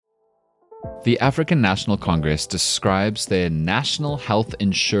The African National Congress describes their national health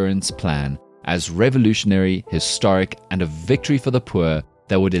insurance plan as revolutionary, historic, and a victory for the poor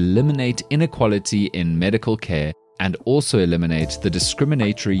that would eliminate inequality in medical care and also eliminate the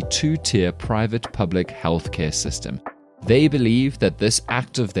discriminatory two-tier private-public healthcare system. They believe that this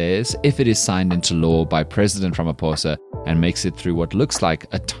act of theirs, if it is signed into law by President Ramaphosa and makes it through what looks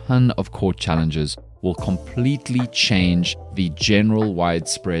like a ton of court challenges, will completely change the general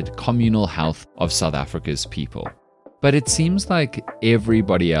widespread communal health of South Africa's people. But it seems like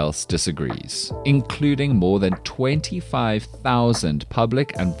everybody else disagrees, including more than 25,000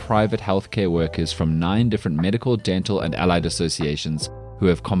 public and private healthcare workers from 9 different medical, dental, and allied associations who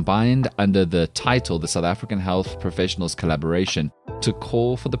have combined under the title the South African Health Professionals Collaboration to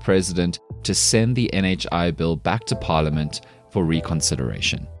call for the president to send the NHI bill back to Parliament for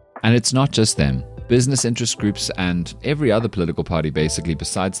reconsideration. And it's not just them. Business interest groups and every other political party basically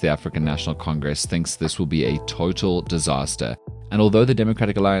besides the African National Congress thinks this will be a total disaster. And although the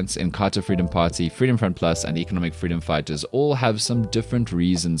Democratic Alliance, Inkatha Freedom Party, Freedom Front Plus, and Economic Freedom Fighters all have some different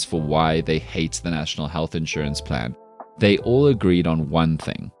reasons for why they hate the National Health Insurance Plan, they all agreed on one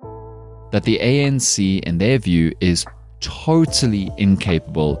thing: that the ANC, in their view, is totally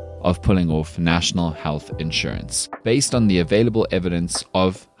incapable of pulling off national health insurance, based on the available evidence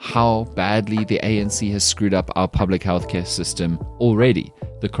of how badly the ANC has screwed up our public healthcare system already.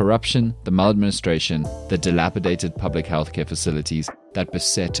 The corruption, the maladministration, the dilapidated public healthcare facilities that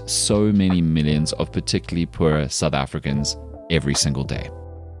beset so many millions of particularly poor South Africans every single day.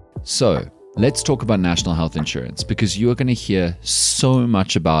 So, let's talk about national health insurance, because you are going to hear so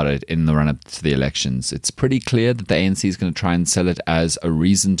much about it in the run-up to the elections. It's pretty clear that the ANC is going to try and sell it as a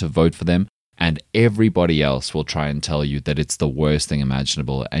reason to vote for them, and everybody else will try and tell you that it's the worst thing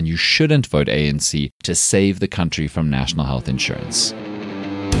imaginable, and you shouldn't vote ANC to save the country from national health insurance.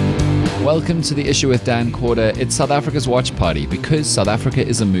 Welcome to The Issue with Dan Corder. It's South Africa's watch party. Because South Africa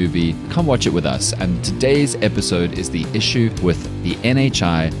is a movie, come watch it with us. And today's episode is the issue with the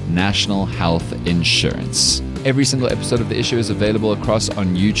NHI National Health Insurance. Every single episode of The Issue is available across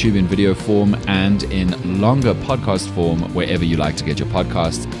on YouTube in video form and in longer podcast form wherever you like to get your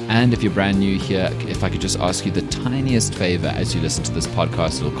podcasts. And if you're brand new here, if I could just ask you the tiniest favor as you listen to this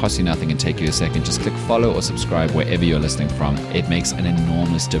podcast, it'll cost you nothing and take you a second. Just click follow or subscribe wherever you're listening from. It makes an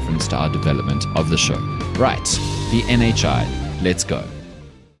enormous difference to our development of the show. Right, the NHI. Let's go.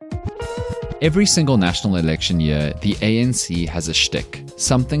 Every single national election year, the ANC has a shtick,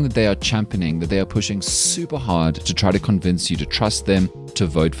 something that they are championing, that they are pushing super hard to try to convince you to trust them, to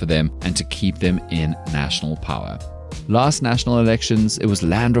vote for them, and to keep them in national power. Last national elections, it was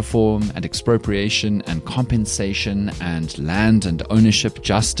land reform and expropriation and compensation and land and ownership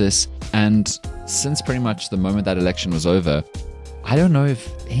justice. And since pretty much the moment that election was over, I don't know if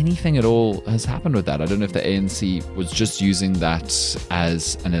anything at all has happened with that. I don't know if the ANC was just using that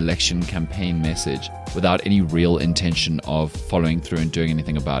as an election campaign message without any real intention of following through and doing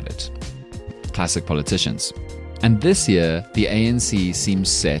anything about it. Classic politicians. And this year, the ANC seems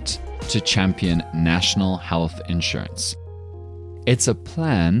set to champion national health insurance. It's a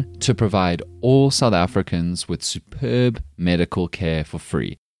plan to provide all South Africans with superb medical care for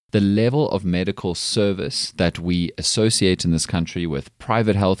free. The level of medical service that we associate in this country with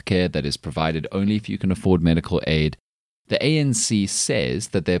private healthcare that is provided only if you can afford medical aid, the ANC says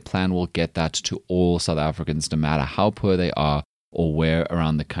that their plan will get that to all South Africans no matter how poor they are or where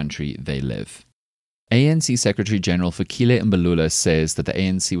around the country they live. ANC Secretary General Fikile Mbalula says that the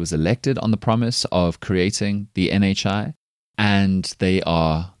ANC was elected on the promise of creating the NHI, and they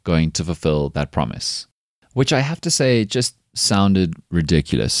are going to fulfill that promise. Which I have to say just sounded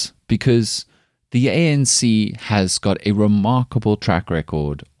ridiculous, because the ANC has got a remarkable track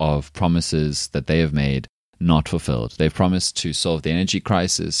record of promises that they have made not fulfilled. They've promised to solve the energy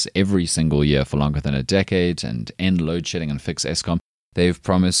crisis every single year for longer than a decade and end load shedding and fix Eskom. They've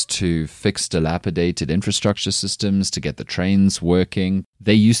promised to fix dilapidated infrastructure systems, to get the trains working.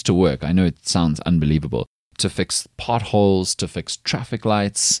 They used to work. I know it sounds unbelievable. To fix potholes, to fix traffic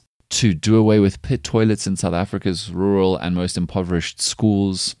lights, to do away with pit toilets in South Africa's rural and most impoverished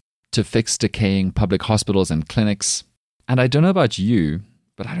schools, to fix decaying public hospitals and clinics. And I don't know about you,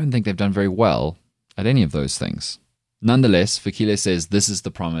 but I don't think they've done very well at any of those things. Nonetheless, Fikile says this is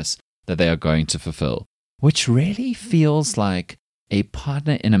the promise that they are going to fulfill, which really feels like a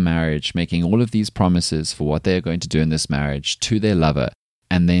partner in a marriage making all of these promises for what they are going to do in this marriage to their lover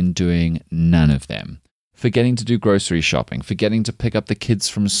and then doing none of them. Forgetting to do grocery shopping, forgetting to pick up the kids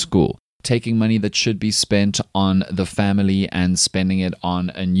from school, taking money that should be spent on the family and spending it on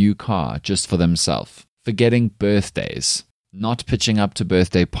a new car just for themselves, forgetting birthdays, not pitching up to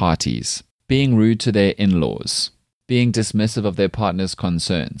birthday parties, being rude to their in-laws, being dismissive of their partner's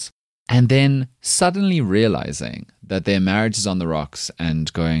concerns, and then suddenly realizing that their marriage is on the rocks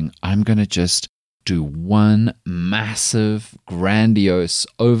and going, I'm going to just do one massive, grandiose,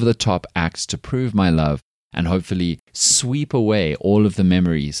 over-the-top act to prove my love and hopefully sweep away all of the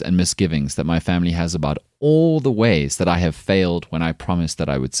memories and misgivings that my family has about all the ways that I have failed when I promised that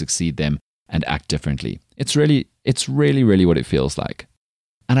I would succeed them and act differently. It's really what it feels like.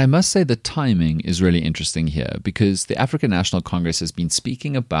 And I must say the timing is really interesting here because the African National Congress has been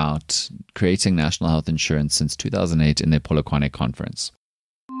speaking about creating national health insurance since 2008 in their Polokwane conference.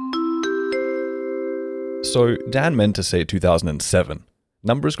 So Dan meant to say 2007.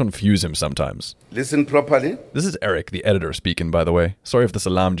 Numbers confuse him sometimes. Listen properly. This is Eric, the editor, speaking, by the way. Sorry if this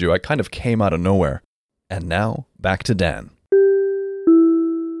alarmed you. I kind of came out of nowhere. And now, back to Dan.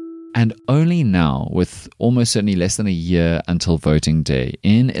 And only now, with almost certainly less than a year until voting day,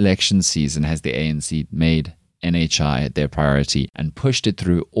 in election season, has the ANC made NHI their priority and pushed it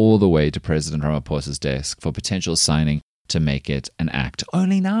through all the way to President Ramaphosa's desk for potential signing to make it an act.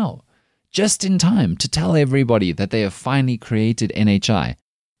 Only now. Just in time to tell everybody that they have finally created NHI,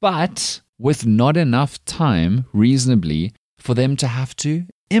 but with not enough time, reasonably, for them to have to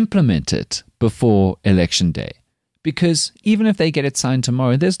implement it before election day. Because even if they get it signed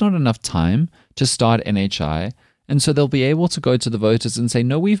tomorrow, there's not enough time to start NHI, and so they'll be able to go to the voters and say,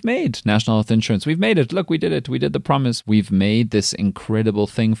 no, we've made national health insurance. We've made it. Look, we did it. We did the promise. We've made this incredible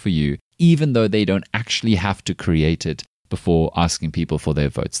thing for you, even though they don't actually have to create it before asking people for their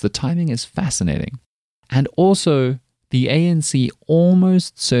votes. The timing is fascinating. And also, the ANC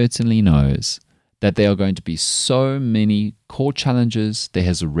almost certainly knows that there are going to be so many court challenges, there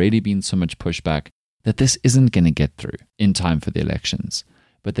has already been so much pushback, that this isn't going to get through in time for the elections.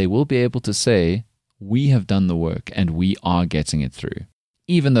 But they will be able to say, we have done the work and we are getting it through,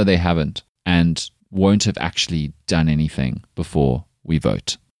 even though they haven't and won't have actually done anything before we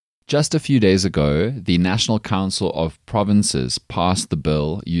vote. Just a few days ago, the National Council of Provinces passed the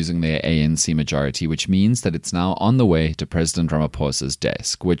bill using their ANC majority, which means that it's now on the way to President Ramaphosa's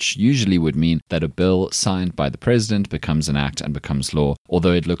desk, which usually would mean that a bill signed by the president becomes an act and becomes law,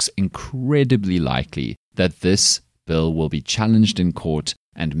 although it looks incredibly likely that this bill will be challenged in court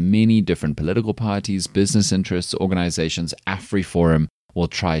and many different political parties, business interests, organizations, AfriForum will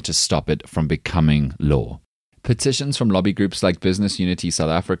try to stop it from becoming law. Petitions from lobby groups like Business Unity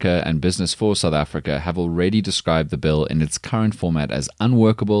South Africa and Business for South Africa have already described the bill in its current format as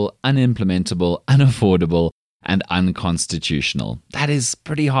unworkable, unimplementable, unaffordable, and unconstitutional. That is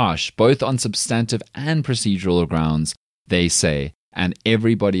pretty harsh, both on substantive and procedural grounds, they say, and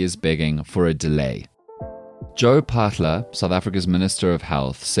everybody is begging for a delay. Joe Phaahla, South Africa's Minister of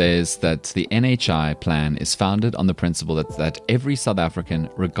Health, says that the NHI plan is founded on the principle that every South African,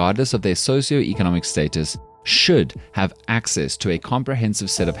 regardless of their socio-economic status, should have access to a comprehensive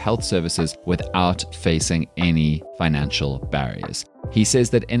set of health services without facing any financial barriers. He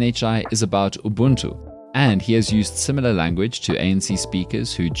says that NHI is about Ubuntu, and he has used similar language to ANC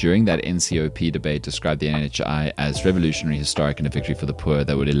speakers who, during that NCOP debate, described the NHI as revolutionary, historic, and a victory for the poor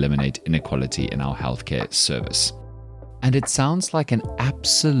that would eliminate inequality in our healthcare service. And it sounds like an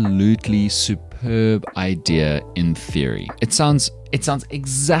absolutely superb idea in theory. It sounds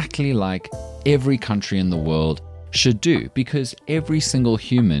exactly like every country in the world should do, because every single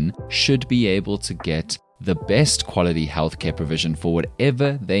human should be able to get the best quality healthcare provision for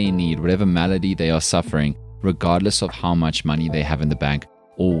whatever they need, whatever malady they are suffering, regardless of how much money they have in the bank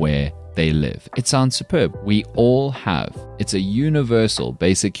or where they live. It sounds superb. We all have. It's a universal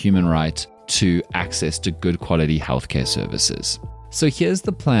basic human right to access to good quality healthcare services. So here's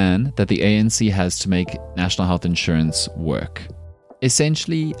the plan that the ANC has to make national health insurance work.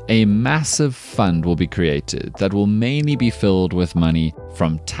 Essentially, a massive fund will be created that will mainly be filled with money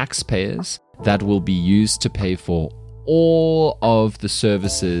from taxpayers that will be used to pay for all of the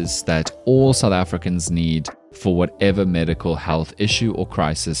services that all South Africans need for whatever medical health issue or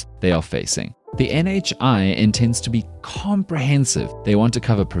crisis they are facing. The NHI intends to be comprehensive. They want to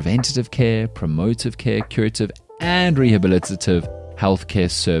cover preventative care, promotive care, curative, and rehabilitative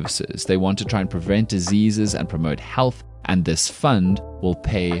healthcare services. They want to try and prevent diseases and promote health, and this fund will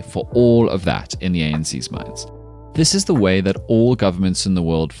pay for all of that in the ANC's minds. This is the way that all governments in the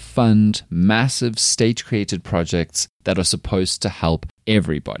world fund massive state-created projects that are supposed to help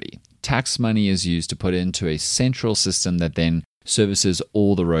everybody. Tax money is used to put into a central system that then services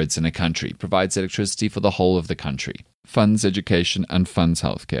all the roads in a country, provides electricity for the whole of the country, funds education, and funds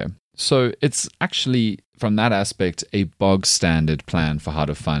healthcare. So it's actually, from that aspect, a bog standard plan for how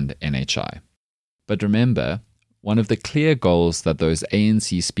to fund NHI. But remember, one of the clear goals that those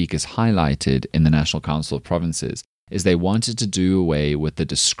ANC speakers highlighted in the National Council of Provinces is they wanted to do away with the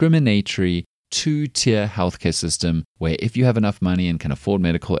discriminatory two-tier healthcare system where if you have enough money and can afford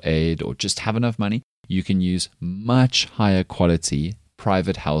medical aid or just have enough money, you can use much higher quality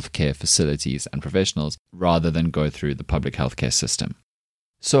private healthcare facilities and professionals rather than go through the public healthcare system.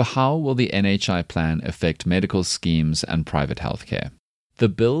 So how will the NHI plan affect medical schemes and private healthcare? The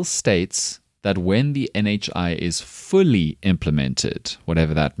bill states that when the NHI is fully implemented,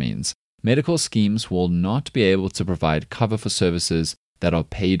 whatever that means, medical schemes will not be able to provide cover for services that are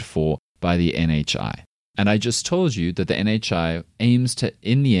paid for by the NHI. And I just told you that the NHI aims to,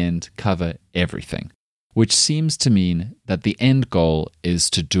 in the end, cover everything, which seems to mean that the end goal is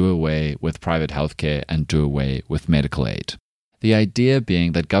to do away with private healthcare and do away with medical aid. The idea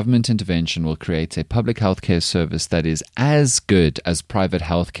being that government intervention will create a public healthcare service that is as good as private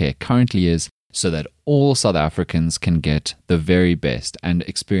healthcare currently is, so that all South Africans can get the very best and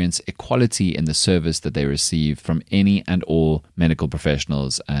experience equality in the service that they receive from any and all medical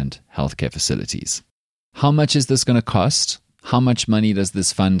professionals and healthcare facilities. How much is this going to cost? How much money does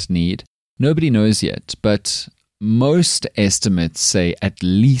this fund need? Nobody knows yet, but most estimates say at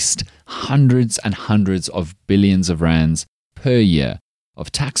least hundreds and hundreds of billions of rands per year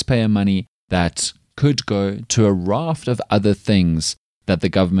of taxpayer money that could go to a raft of other things that the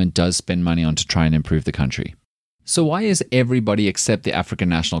government does spend money on to try and improve the country. So why is everybody except the African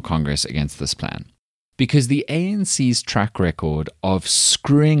National Congress against this plan? Because the ANC's track record of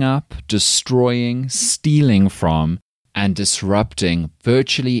screwing up, destroying, stealing from, and disrupting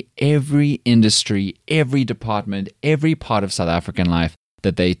virtually every industry, every department, every part of South African life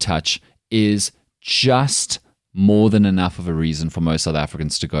that they touch is just more than enough of a reason for most South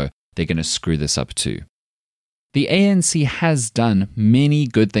Africans to go, they're going to screw this up too. The ANC has done many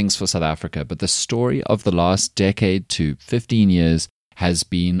good things for South Africa, but the story of the last decade to 15 years has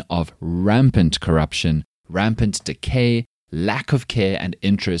been of rampant corruption, rampant decay, lack of care and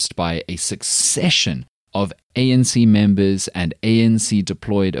interest by a succession of ANC members and ANC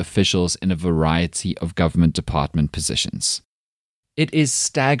deployed officials in a variety of government department positions. It is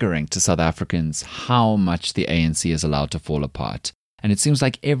staggering to South Africans how much the ANC is allowed to fall apart, and it seems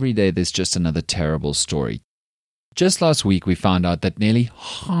like every day there's just another terrible story. Just last week, we found out that nearly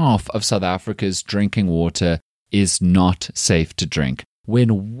half of South Africa's drinking water is not safe to drink,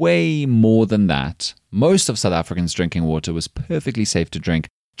 when way more than that, most of South Africans' drinking water was perfectly safe to drink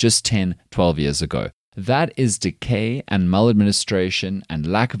just 10, 12 years ago. That is decay and maladministration and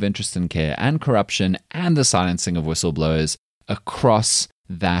lack of interest in care and corruption and the silencing of whistleblowers across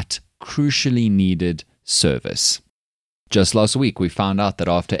that crucially needed service. Just last week, we found out that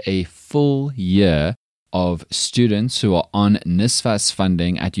after a full year of students who are on NSFAS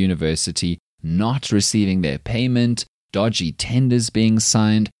funding at university not receiving their payment, dodgy tenders being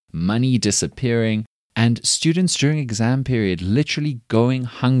signed, money disappearing, and students during exam period literally going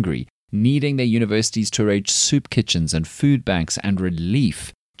hungry, needing their universities to arrange soup kitchens and food banks and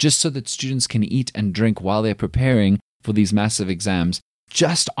relief just so that students can eat and drink while they're preparing for these massive exams.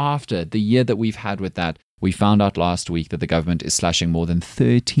 Just after the year that we've had with that, we found out last week that the government is slashing more than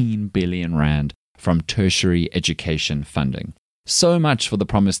 13 billion rand from tertiary education funding. So much for the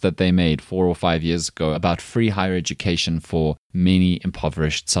promise that they made 4 or 5 years ago about free higher education for many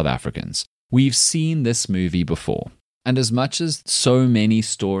impoverished South Africans. We've seen this movie before. And as much as so many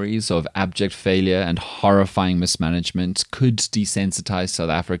stories of abject failure and horrifying mismanagement could desensitize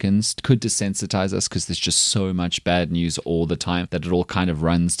South Africans, could desensitize us because there's just so much bad news all the time that it all kind of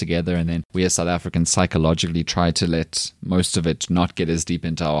runs together, and then we as South Africans psychologically try to let most of it not get as deep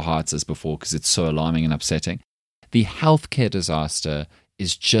into our hearts as before because it's so alarming and upsetting. The healthcare disaster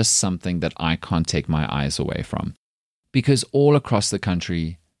is just something that I can't take my eyes away from. Because all across the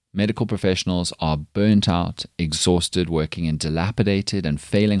country, medical professionals are burnt out, exhausted, working in dilapidated and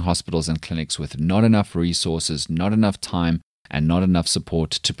failing hospitals and clinics with not enough resources, not enough time, and not enough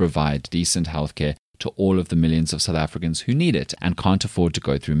support to provide decent healthcare to all of the millions of South Africans who need it and can't afford to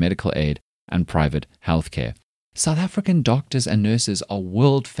go through medical aid and private healthcare. South African doctors and nurses are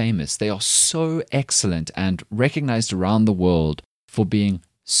world famous. They are so excellent and recognized around the world for being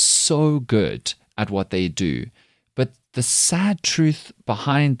so good at what they do. But the sad truth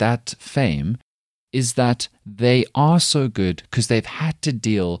behind that fame is that they are so good because they've had to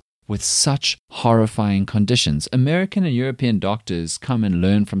deal with such horrifying conditions. American and European doctors come and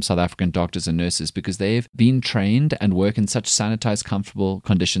learn from South African doctors and nurses because they've been trained and work in such sanitized, comfortable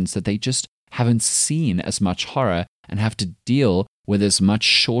conditions that they just haven't seen as much horror and have to deal with as much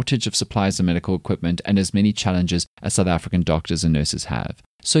shortage of supplies and medical equipment and as many challenges as South African doctors and nurses have.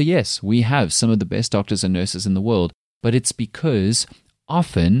 So yes, we have some of the best doctors and nurses in the world, but it's because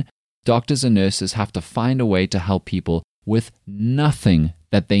often doctors and nurses have to find a way to help people with nothing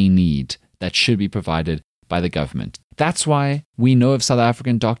that they need that should be provided by the government. That's why we know of South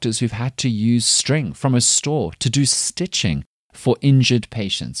African doctors who've had to use string from a store to do stitching for injured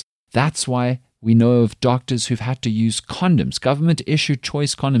patients. That's why we know of doctors who've had to use condoms, government-issued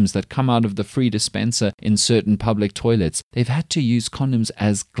choice condoms that come out of the free dispenser in certain public toilets. They've had to use condoms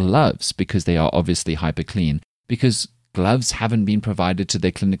as gloves because they are obviously hyper clean, because gloves haven't been provided to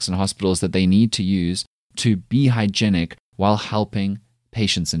their clinics and hospitals that they need to use to be hygienic while helping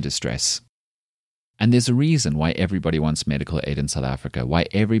patients in distress. And there's a reason why everybody wants medical aid in South Africa, why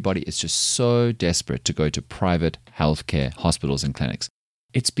everybody is just so desperate to go to private healthcare hospitals and clinics.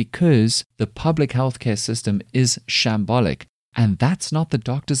 It's because the public healthcare system is shambolic, and that's not the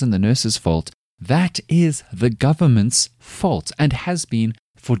doctors and the nurses' fault. That is the government's fault and has been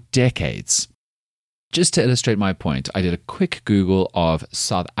for decades. Just to illustrate my point, I did a quick Google of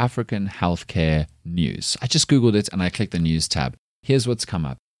South African healthcare news. I just Googled it and I clicked the news tab. Here's what's come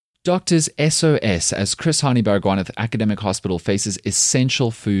up. Doctors SOS as Chris Hani Baragwanath Academic Hospital faces essential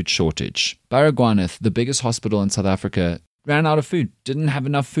food shortage. Baragwanath, the biggest hospital in South Africa, ran out of food, didn't have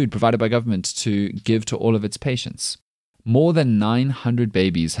enough food provided by government to give to all of its patients. More than 900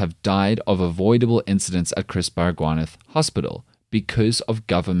 babies have died of avoidable incidents at Chris Baragwanath Hospital because of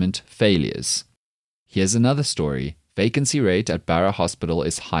government failures. Here's another story. Vacancy rate at Barra Hospital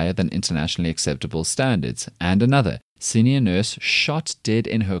is higher than internationally acceptable standards. And another. Senior nurse shot dead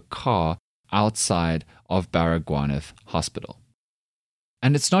in her car outside of Baragwanath Hospital.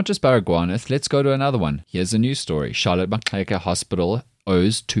 And it's not just Baragwanath. Let's go to another one. Here's a new story. Charlotte Maxeke Hospital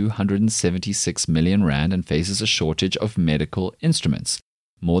owes 276 million rand and faces a shortage of medical instruments.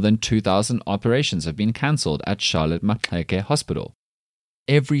 More than 2,000 operations have been cancelled at Charlotte Maxeke Hospital.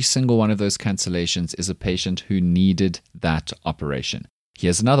 Every single one of those cancellations is a patient who needed that operation.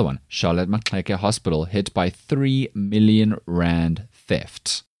 Here's another one. Charlotte Maxeke Hospital hit by 3 million rand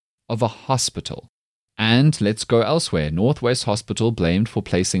theft of a hospital. And let's go elsewhere. Northwest Hospital blamed for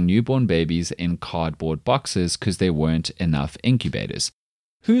placing newborn babies in cardboard boxes because there weren't enough incubators.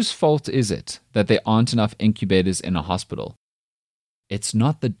 Whose fault is it that there aren't enough incubators in a hospital? It's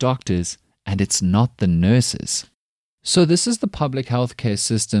not the doctors and it's not the nurses. So this is the public healthcare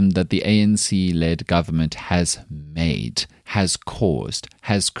system that the ANC-led government has made, has caused,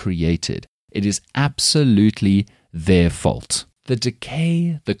 has created. It is absolutely their fault. The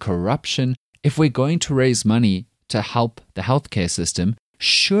decay, the corruption. If we're going to raise money to help the healthcare system,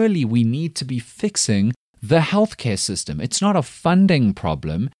 surely we need to be fixing the healthcare system. It's not a funding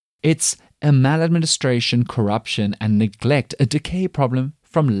problem. It's a maladministration, corruption, and neglect, a decay problem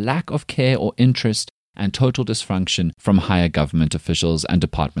from lack of care or interest and total dysfunction from higher government officials and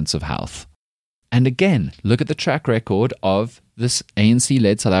departments of health. And again, look at the track record of this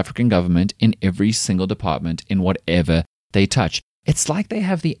ANC-led South African government in every single department in whatever they touch. It's like they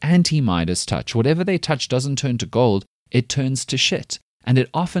have the anti-Midas touch. Whatever they touch doesn't turn to gold, it turns to shit. And it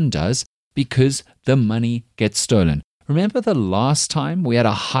often does because the money gets stolen. Remember the last time we had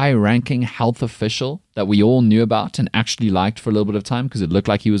a high-ranking health official that we all knew about and actually liked for a little bit of time because it looked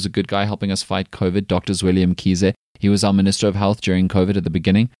like he was a good guy helping us fight COVID, Dr. William Kize. He was our Minister of Health during COVID at the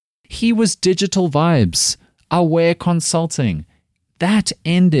beginning. He was Digital Vibes, Aware Consulting. That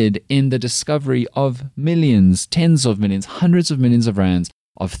ended in the discovery of millions, tens of millions, hundreds of millions of rands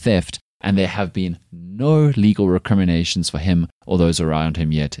of theft, and there have been no legal recriminations for him or those around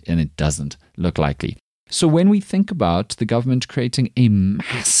him yet, and it doesn't look likely. So when we think about the government creating a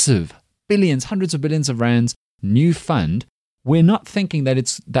massive billions, hundreds of billions of rands new fund, we're not thinking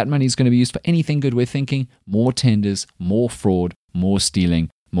that that money is going to be used for anything good. We're thinking more tenders, more fraud, more stealing,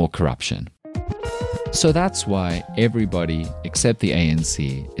 more corruption. So that's why everybody except the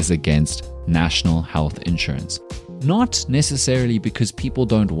ANC is against national health insurance. Not necessarily because people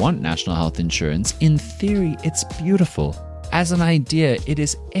don't want national health insurance. In theory, it's beautiful. As an idea, it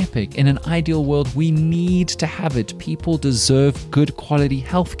is epic. In an ideal world, we need to have it. People deserve good quality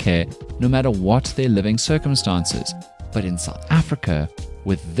healthcare, no matter what their living circumstances. But in South Africa,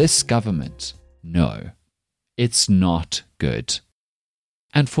 with this government, no, it's not good.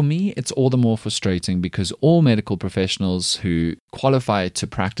 And for me, it's all the more frustrating because all medical professionals who qualify to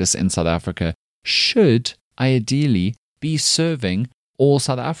practice in South Africa should ideally be serving all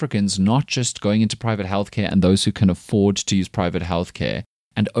South Africans, not just going into private healthcare and those who can afford to use private healthcare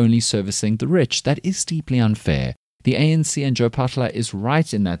and only servicing the rich. That is deeply unfair. The ANC and Joe Patla is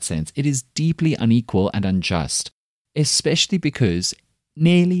right in that sense. It is deeply unequal and unjust. especially because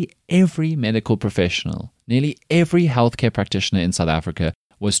nearly every medical professional, nearly every healthcare practitioner in South Africa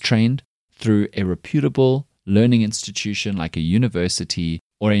was trained through a reputable learning institution like a university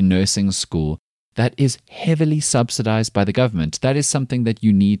or a nursing school that is heavily subsidized by the government. That is something that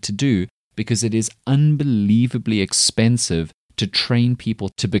you need to do because it is unbelievably expensive to train people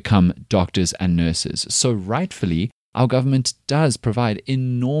to become doctors and nurses. So rightfully, our government does provide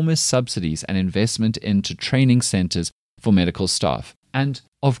enormous subsidies and investment into training centers for medical staff. And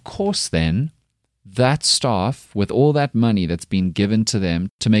of course then, that staff, with all that money that's been given to them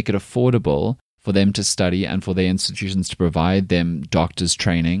to make it affordable for them to study and for their institutions to provide them doctors'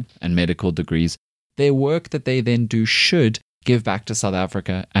 training and medical degrees, their work that they then do should give back to South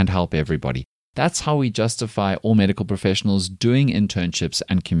Africa and help everybody. That's how we justify all medical professionals doing internships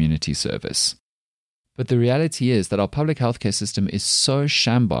and community service. But the reality is that our public healthcare system is so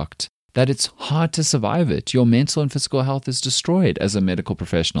shambocked that it's hard to survive it. Your mental and physical health is destroyed as a medical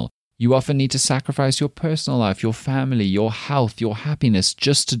professional. You often need to sacrifice your personal life, your family, your health, your happiness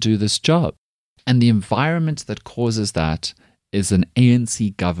just to do this job. And the environment that causes that is an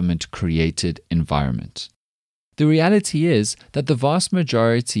ANC government-created environment. The reality is that the vast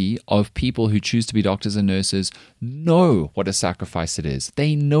majority of people who choose to be doctors and nurses know what a sacrifice it is.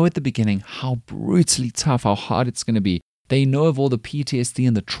 They know at the beginning how brutally tough, how hard it's going to be. They know of all the PTSD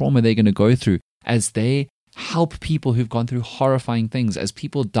and the trauma they're going to go through as they help people who've gone through horrifying things, as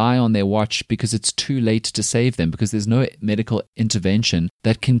people die on their watch because it's too late to save them, because there's no medical intervention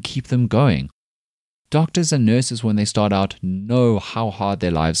that can keep them going. Doctors and nurses, when they start out, know how hard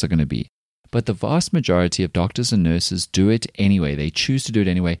their lives are going to be. But the vast majority of doctors and nurses do it anyway. They choose to do it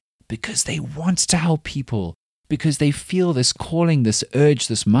anyway because they want to help people, because they feel this calling, this urge,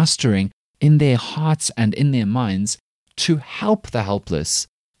 this mustering in their hearts and in their minds to help the helpless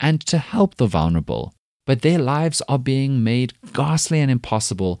and to help the vulnerable. But their lives are being made ghastly and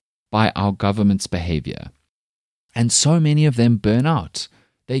impossible by our government's behavior. And so many of them burn out.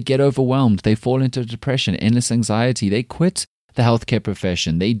 They get overwhelmed. They fall into depression, endless anxiety. They quit the healthcare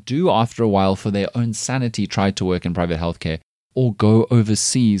profession. They do, after a while, for their own sanity, try to work in private healthcare or go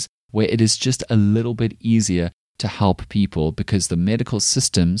overseas where it is just a little bit easier to help people because the medical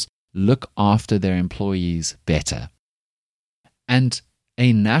systems look after their employees better. And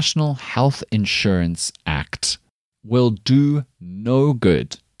a National Health Insurance Act will do no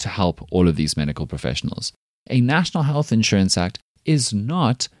good to help all of these medical professionals. A National Health Insurance Act is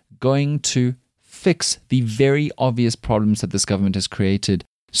not going to fix the very obvious problems that this government has created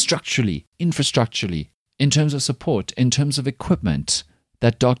structurally, infrastructurally, in terms of support, in terms of equipment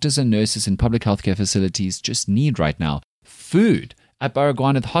that doctors and nurses in public healthcare facilities just need right now. Food at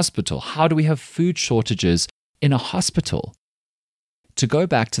Baragwanath Hospital. How do we have food shortages in a hospital? To go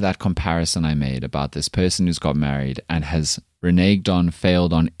back to that comparison I made about this person who's got married and has reneged on,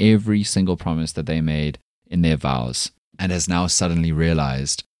 failed on every single promise that they made in their vows and has now suddenly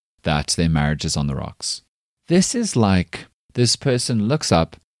realized that their marriage is on the rocks. This is like this person looks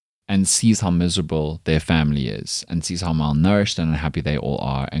up and sees how miserable their family is and sees how malnourished and unhappy they all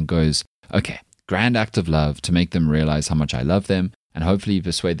are and goes, okay, grand act of love to make them realize how much I love them and hopefully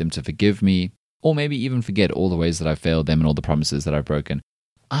persuade them to forgive me or maybe even forget all the ways that I've failed them and all the promises that I've broken.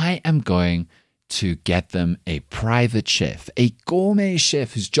 I am going to get them a private chef, a gourmet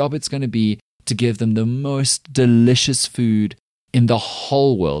chef whose job it's going to be to give them the most delicious food in the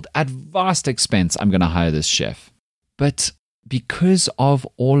whole world. At vast expense, I'm going to hire this chef. But because of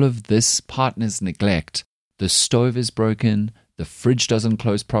all of this partner's neglect, the stove is broken, the fridge doesn't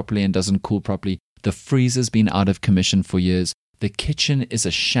close properly and doesn't cool properly, the freezer's been out of commission for years, the kitchen is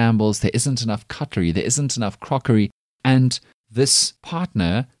a shambles, there isn't enough cutlery, there isn't enough crockery, and this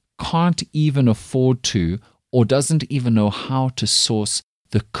partner can't even afford to or doesn't even know how to source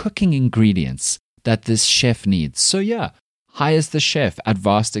the cooking ingredients that this chef needs. So yeah, hires the chef at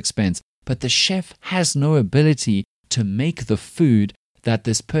vast expense, but the chef has no ability to make the food that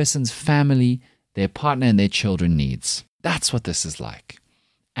this person's family, their partner, and their children needs. That's what this is like.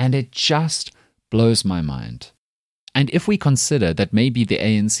 And it just blows my mind. And if we consider that maybe the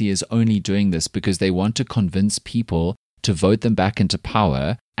ANC is only doing this because they want to convince people to vote them back into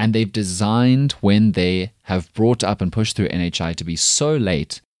power, and they've designed when they have brought up and pushed through NHI to be so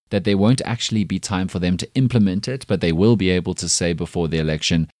late that there won't actually be time for them to implement it, but they will be able to say before the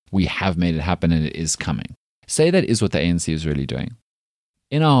election, we have made it happen and it is coming. Say that is what the ANC is really doing.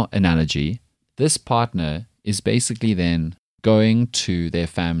 In our analogy, this partner is basically then going to their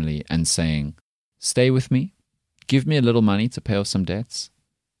family and saying, stay with me, give me a little money to pay off some debts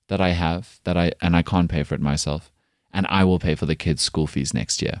that I have, and I can't pay for it myself, and I will pay for the kids' school fees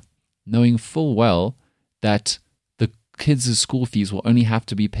next year, knowing full well that the kids' school fees will only have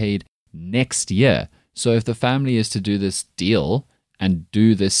to be paid next year. So if the family is to do this deal and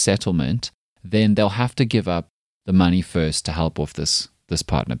do this settlement, then they'll have to give up the money first to help off this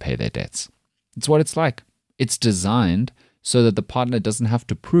partner pay their debts. It's what it's like. It's designed so that the partner doesn't have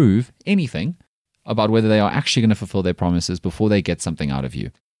to prove anything about whether they are actually going to fulfill their promises before they get something out of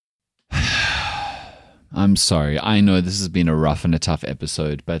you. I'm sorry. I know this has been a rough and a tough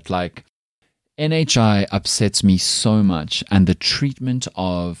episode, but NHI upsets me so much, and the treatment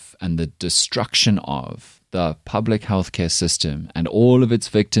of and the destruction of the public healthcare system and all of its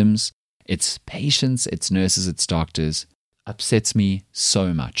victims, its patients, its nurses, its doctors, upsets me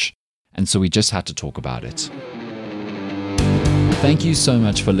so much. And so we just had to talk about it. Thank you so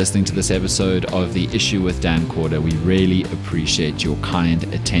much for listening to this episode of The Issue with Dan Corder. We really appreciate your kind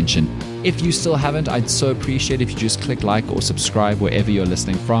attention. If you still haven't, I'd so appreciate if you just click like or subscribe wherever you're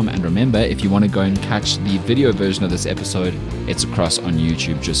listening from. And remember, if you want to go and catch the video version of this episode, it's across on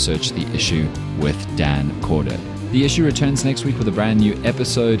YouTube. Just search The Issue with Dan Corder. The Issue returns next week with a brand new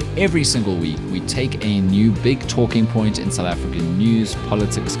episode. Every single week, we take a new big talking point in South African news,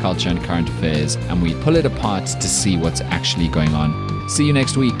 politics, culture, and current affairs, and we pull it apart to see what's actually going on. See you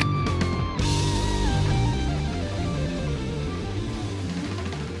next week.